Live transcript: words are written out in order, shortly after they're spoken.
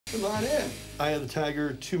Come on in. Eye of the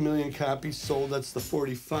Tiger, 2 million copies sold. That's the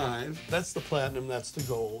 45. That's the platinum, that's the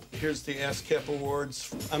gold. Here's the ASCAP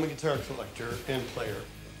Awards. I'm a guitar collector and player.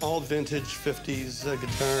 All vintage 50s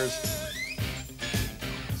guitars.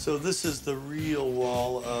 So this is the real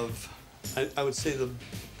wall of, I would say, the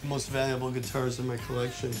most valuable guitars in my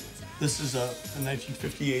collection. This is a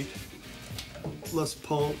 1958 Les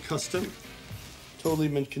Paul Custom. Totally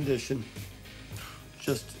mint condition.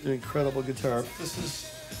 Just an incredible guitar. This is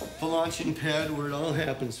the launching pad where it all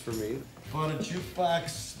happens for me. Bought a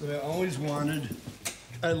jukebox that I always wanted.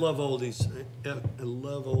 I love oldies. I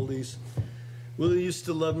love oldies. Will you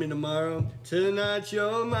still love me tomorrow? Tonight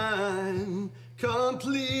you're mine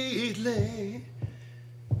completely.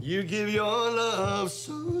 You give your love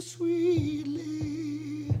so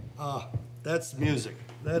sweetly. Ah, that's music.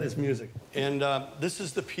 That is music. And this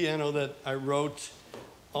is the piano that I wrote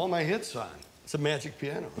all my hits on. It's a magic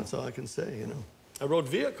piano. That's all I can say, you know. I wrote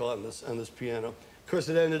Vehicle on this piano. Of course,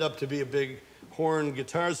 it ended up to be a big horn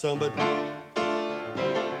guitar song, but...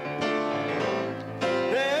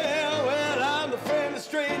 Yeah, well, I'm a friendly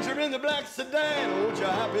stranger in the black sedan. Won't you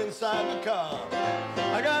hop inside my car?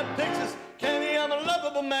 I got pictures, Kenny, I'm a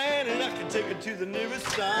lovable man, and I can take it to the nearest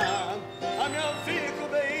star. I'm your vehicle,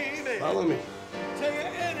 baby. Follow me. Take you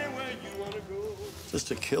anywhere you want to go.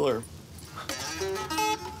 Just a killer.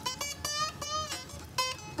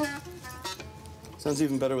 Sounds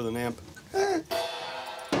even better with an amp.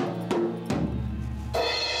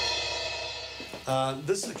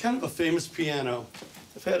 This is kind of a famous piano.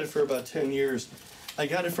 I've had it for about 10 years. I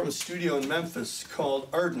got it from a studio in Memphis called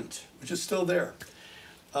Ardent, which is still there.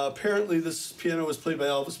 Apparently this piano was played by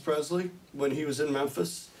Elvis Presley when he was in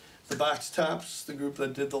Memphis. The Box Tops, the group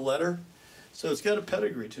that did The Letter. So it's got a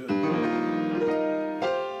pedigree to it.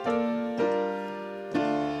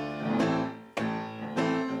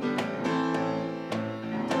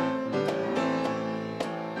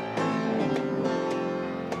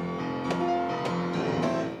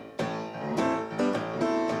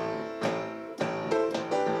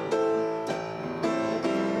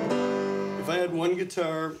 If I had one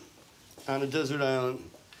guitar on a desert island,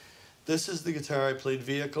 this is the guitar I played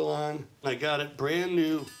Vehicle on. I got it brand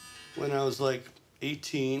new when I was like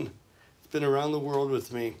 18. It's been around the world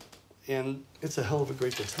with me, and it's a hell of a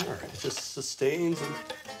great guitar. It just sustains. And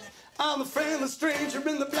I'm a friendly stranger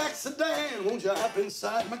in the black sedan. Won't you hop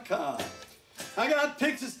inside my car? I got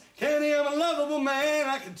pictures, Kenny, I'm a lovable man.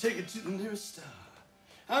 I can take it to the nearest star.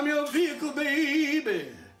 I'm your vehicle, baby.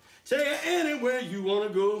 Take you anywhere you want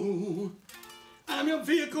to go. I'm your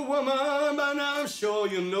vehicle, woman, but now I'm sure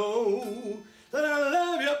you know that I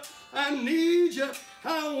love you, I need you,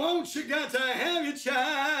 I want you, got to have your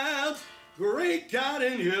child. Great God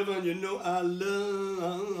in heaven, you know I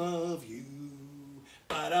love you.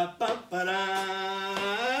 Ba-da-ba-ba-da.